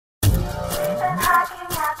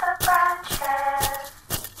dragging at the branches.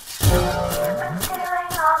 You've been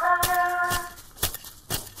stealing all the loot.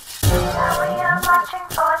 Now we are marching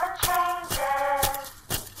for the changes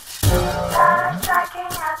that are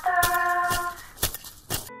striking at the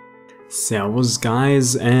roots. Servus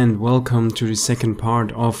guys, and welcome to the second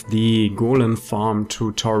part of the Golem Farm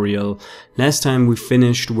tutorial. Last time we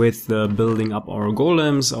finished with building up our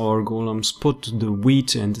golems. Our golems put the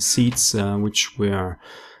wheat and the seeds which were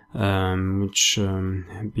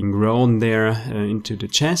have been grown there into the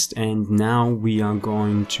chest, and now we are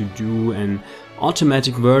going to do an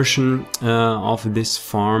automatic version of this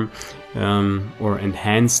farm, or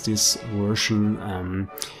enhance this version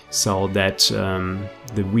so that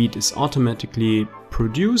the wheat is automatically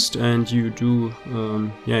produced, and you do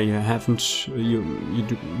you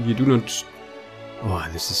do not, oh,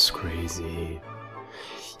 this is crazy,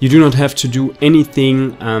 you do not have to do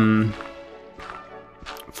anything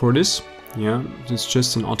for this. Yeah, it's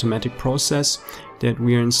just an automatic process that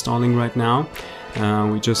we are installing right now.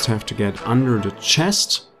 We just have to get under the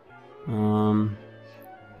chest. Oh,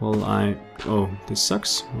 this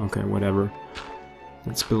sucks. Okay, whatever.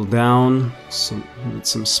 Let's build down with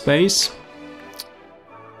some space.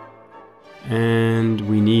 And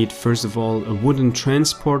we need, first of all, a wooden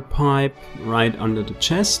transport pipe right under the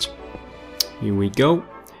chest. Here we go.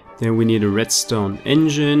 Then we need a redstone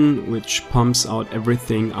engine, which pumps out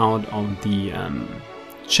everything out of the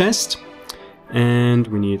chest. And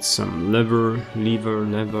we need some lever,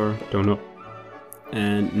 don't know.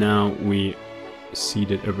 And now we see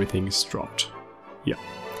that everything is dropped. Yeah,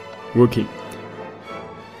 working.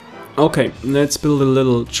 Okay, let's build a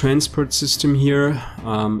little transport system here.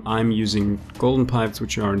 I'm using golden pipes,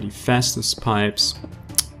 which are the fastest pipes.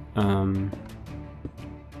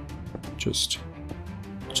 Just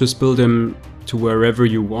build them to wherever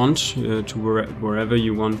you want, wherever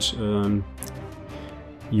you want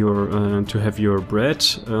to have your bread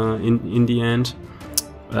in the end.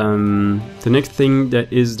 The next thing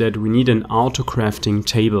that we need an auto crafting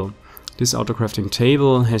table. This auto crafting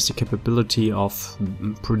table has the capability of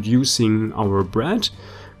producing our bread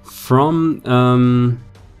from,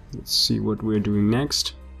 let's see what we're doing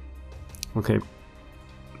next. Okay,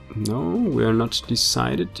 no, we're not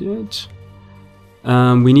decided yet.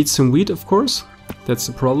 We need some wheat, of course. That's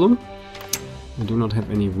the problem. I do not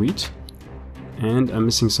have any wheat. And I'm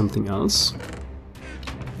missing something else.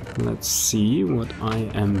 Let's see what I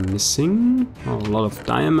am missing. Oh, a lot of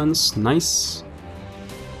diamonds. Nice.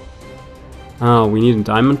 Oh, we need a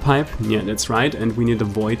diamond pipe. Yeah, that's right. And we need a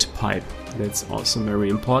void pipe. That's also very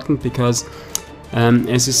important because,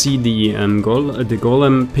 as you see, the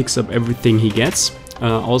golem picks up everything he gets.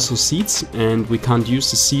 Also seeds, and we can't use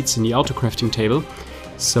the seeds in the auto crafting table,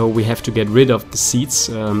 so we have to get rid of the seeds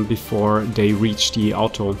before they reach the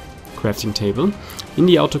auto crafting table. In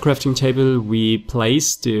the auto crafting table we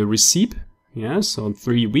place the recipe, yeah, so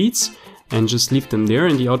 3 wheats, and just leave them there,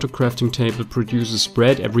 and the auto crafting table produces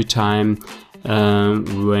bread every time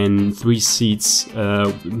when 3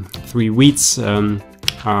 wheats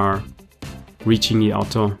are reaching the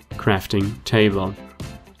auto crafting table.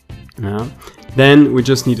 Yeah. Then we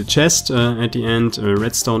just need a chest at the end, a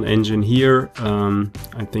redstone engine here.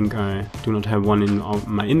 I think I do not have one in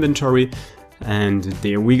my inventory. And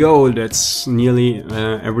there we go, that's nearly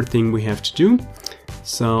everything we have to do.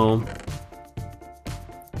 So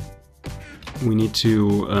we need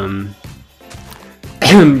to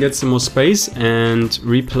get some more space and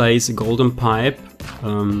replace a golden pipe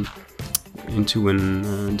into a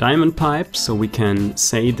diamond pipe, so we can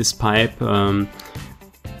say this pipe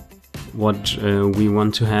what we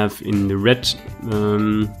want to have in the red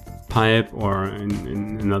pipe, or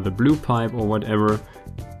in another blue pipe, or whatever.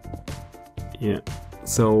 Yeah,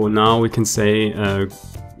 so now we can say,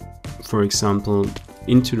 for example,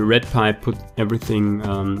 into the red pipe put everything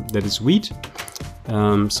that is wheat,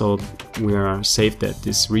 so we are safe that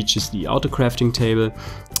this reaches the auto crafting table.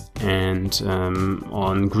 And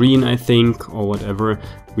on green, I think, or whatever,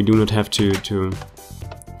 we do not have to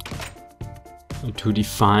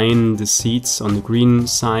define the seeds on the green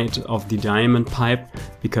side of the diamond pipe,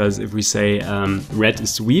 because if we say red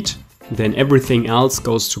is wheat, then everything else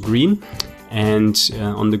goes to green, and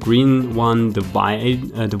on the green one the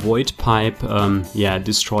void pipe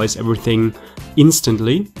destroys everything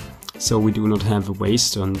instantly, so we do not have a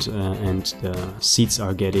waste, and the seeds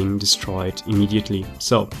are getting destroyed immediately.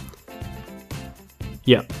 So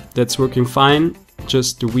yeah, that's working fine.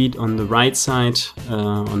 Just the wheat on the right side,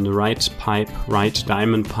 on the right pipe, right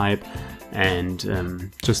diamond pipe,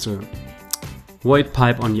 and just a void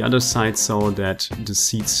pipe on the other side, so that the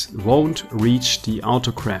seeds won't reach the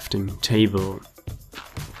auto crafting table.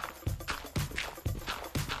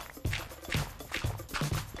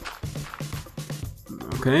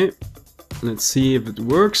 Okay, let's see if it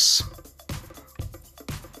works.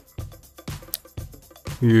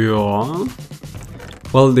 Yeah.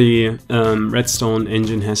 Well, the redstone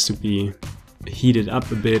engine has to be heated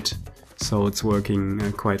up a bit, so it's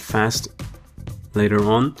working quite fast later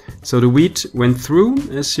on. So the wheat went through,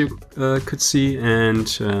 as you could see, and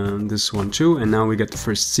this one too. And now we got the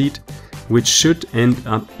first seed, which should end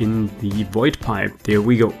up in the void pipe. There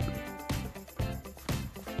we go.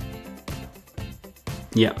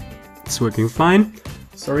 Yeah, it's working fine.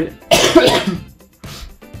 Sorry.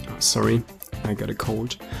 Sorry, I got a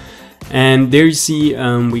cold. And there you see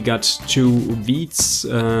we got 2 wheats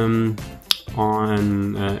on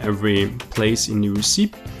every place in the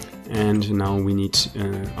recipe. And now we need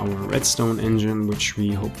our redstone engine, which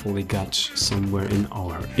we hopefully got somewhere in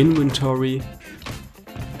our inventory.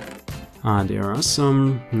 There are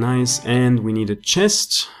some. Nice. And we need a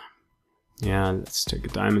chest. Yeah, let's take a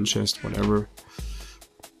diamond chest, whatever.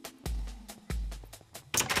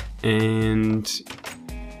 And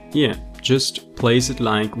yeah, just place it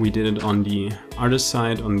like we did it on the other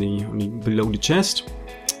side, on the below the chest.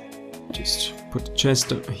 Just put the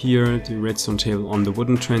chest here, the redstone table on the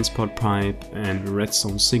wooden transport pipe, and a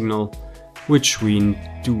redstone signal, which we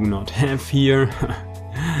do not have here.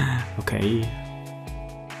 Okay.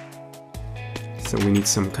 So we need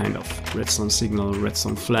some kind of redstone signal,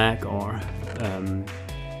 redstone flag, or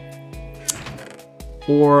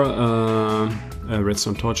a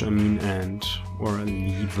redstone torch, I mean, and or a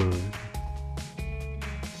lever.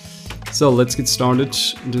 So let's get started.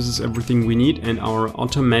 This is everything we need, and our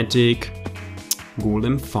automatic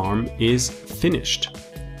golem farm is finished.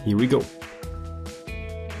 Here we go.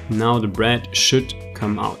 Now the bread should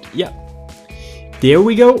come out. Yeah, there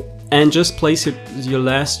we go. And just place your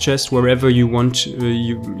last chest wherever you want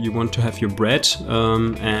you want to have your bread.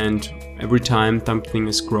 And every time something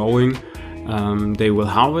is growing, they will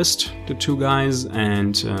harvest the 2 guys,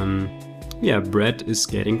 and yeah, bread is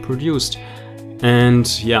getting produced. And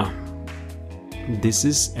yeah, this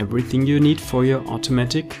is everything you need for your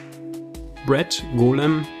automatic bread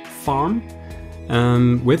golem farm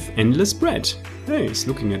with endless bread. Hey, it's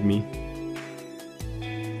looking at me.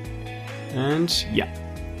 And yeah,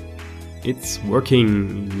 it's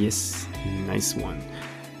working. Yes, nice one.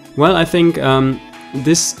 Well, I think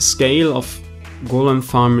this scale of golem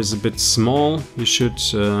farm is a bit small. You should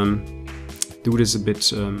do this a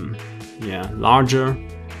bit yeah, larger,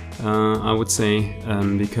 I would say,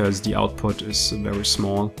 because the output is very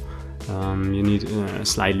small. You need a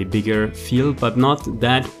slightly bigger field, but not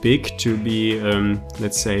that big to be,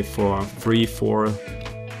 let's say, for 3, 4,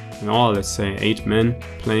 or let's say 8 men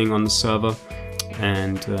playing on the server.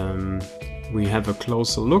 And we have a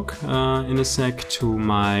closer look in a sec to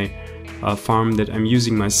my farm that I'm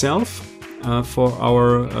using myself for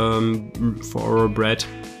our bread,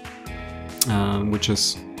 which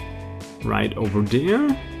is right over there.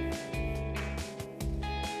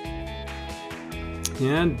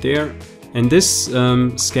 Yeah, there. And this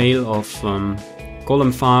scale of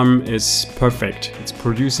golem farm is perfect. It's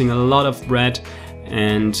producing a lot of bread,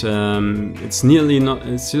 and it's nearly not.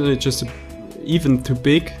 It's really just even too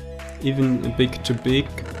big, even a bit too big.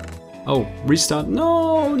 Oh, restart!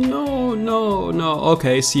 No, no, no, no.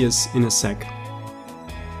 Okay, see us in a sec.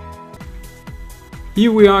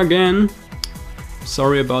 Here we are again.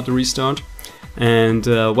 Sorry about the restart. And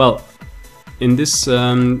well, in this.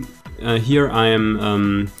 Here I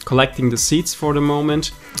am collecting the seeds for the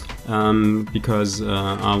moment, because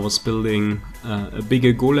I was building a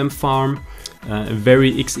bigger golem farm, a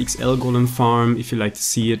very XXL golem farm. If you like to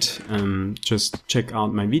see it, just check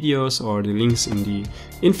out my videos or the links in the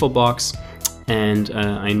info box. And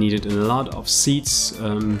I needed a lot of seeds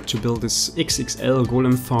to build this XXL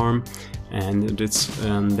golem farm, and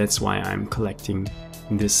that's why I'm collecting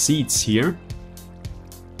the seeds here.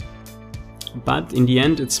 But in the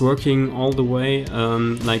end it's working all the way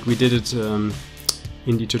like we did it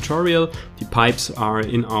in the tutorial. The pipes are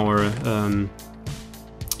in our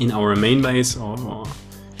main base, or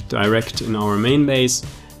direct in our main base,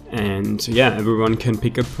 and yeah, everyone can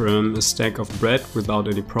pick up a stack of bread without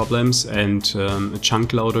any problems, and a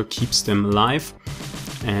chunk loader keeps them alive.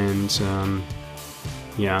 And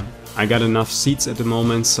yeah, I got enough seeds at the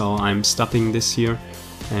moment, so I'm stopping this here,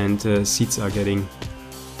 and seeds are getting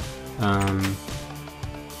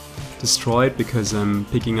destroyed because I'm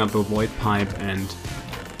picking up a void pipe and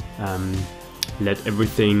let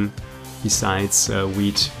everything besides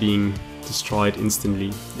wheat being destroyed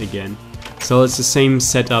instantly again. So it's the same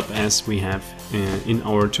setup as we have in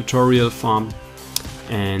our tutorial farm,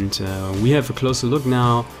 and we have a closer look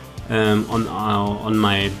now on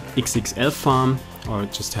my XXL farm, or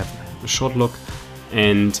just have a short look.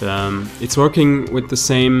 and it's working with the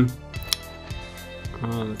same.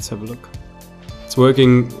 Let's have a look. It's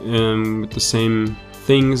working with the same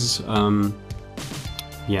things.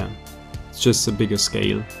 Yeah, it's just a bigger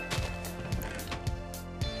scale.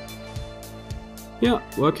 Yeah,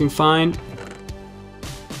 working fine.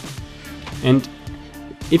 And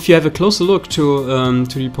if you have a closer look to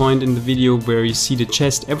the point in the video where you see the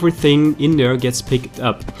chest, everything in there gets picked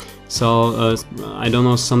up. So I don't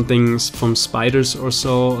know, some things from spiders or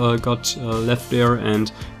so got left there,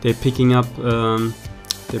 and they're picking up.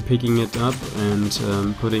 They're picking it up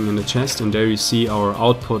and putting in the chest, and there you see our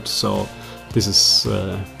output. So this is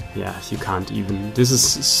yeah, you can't even. This is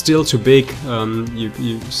still too big.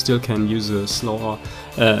 You still can use a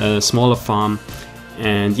smaller farm.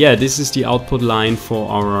 And yeah, this is the output line for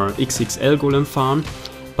our XXL Golem Farm,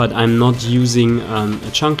 but I'm not using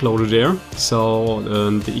a chunk loader there, so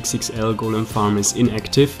the XXL Golem Farm is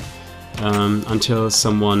inactive until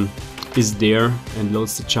someone is there and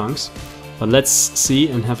loads the chunks. But let's see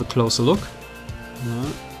and have a closer look.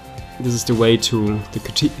 This is the way to the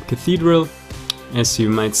cathedral. As you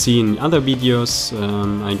might see in other videos,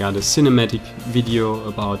 I got a cinematic video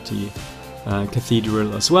about the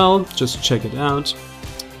cathedral as well. Just check it out,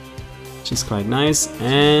 which is quite nice.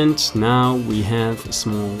 And now we have a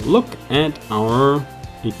small look at our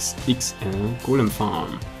XXL Golem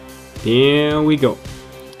Farm. There we go.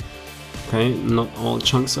 Okay, not all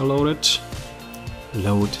chunks are loaded.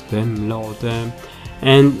 Load them, load them.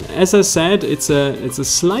 And as I said, it's a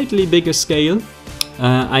slightly bigger scale.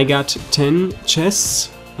 I got 10 chests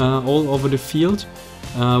all over the field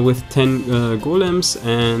with 10 golems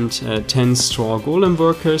and 10 straw golem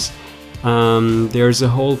workers. There's a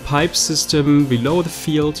whole pipe system below the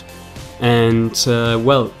field, and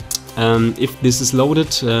well, if this is loaded,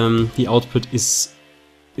 the output is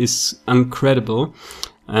incredible.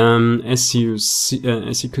 As you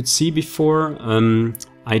could see before,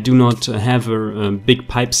 I do not have a big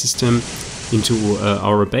pipe system into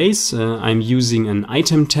our base. I'm using an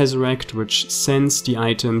item tesseract, which sends the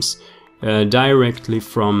items directly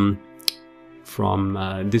from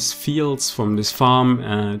these fields, from this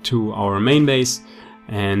farm to our main base,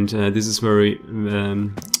 and this is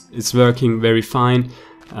it's working very fine.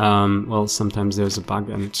 Well, sometimes there's a bug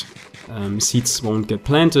and seeds won't get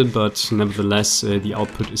planted, but nevertheless the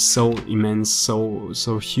output is so immense,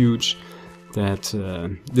 so huge, that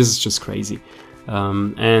this is just crazy.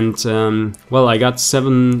 Well, I got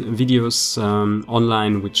 7 videos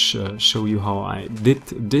online which show you how I did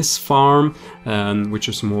this farm, which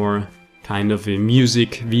is more kind of a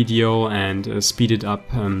music video and speeded up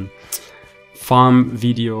farm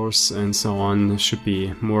videos and so on. Should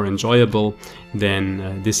be more enjoyable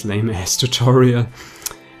than this lame-ass tutorial.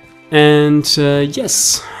 And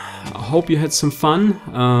yes, I hope you had some fun.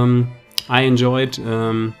 I enjoyed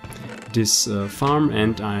this farm,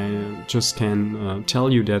 and I just can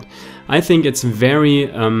tell you that I think it's very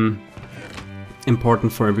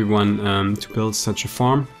important for everyone to build such a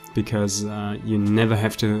farm, because you never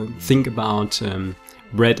have to think about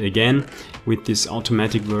bread again with this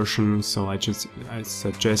automatic version. So I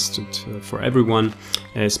suggest it for everyone,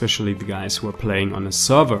 especially the guys who are playing on a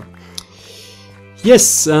server.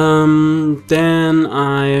 Yes, then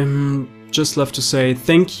I just love to say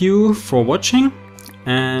thank you for watching,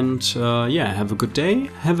 and yeah, have a good day,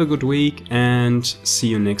 have a good week, and see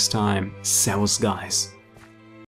you next time. Servus, guys.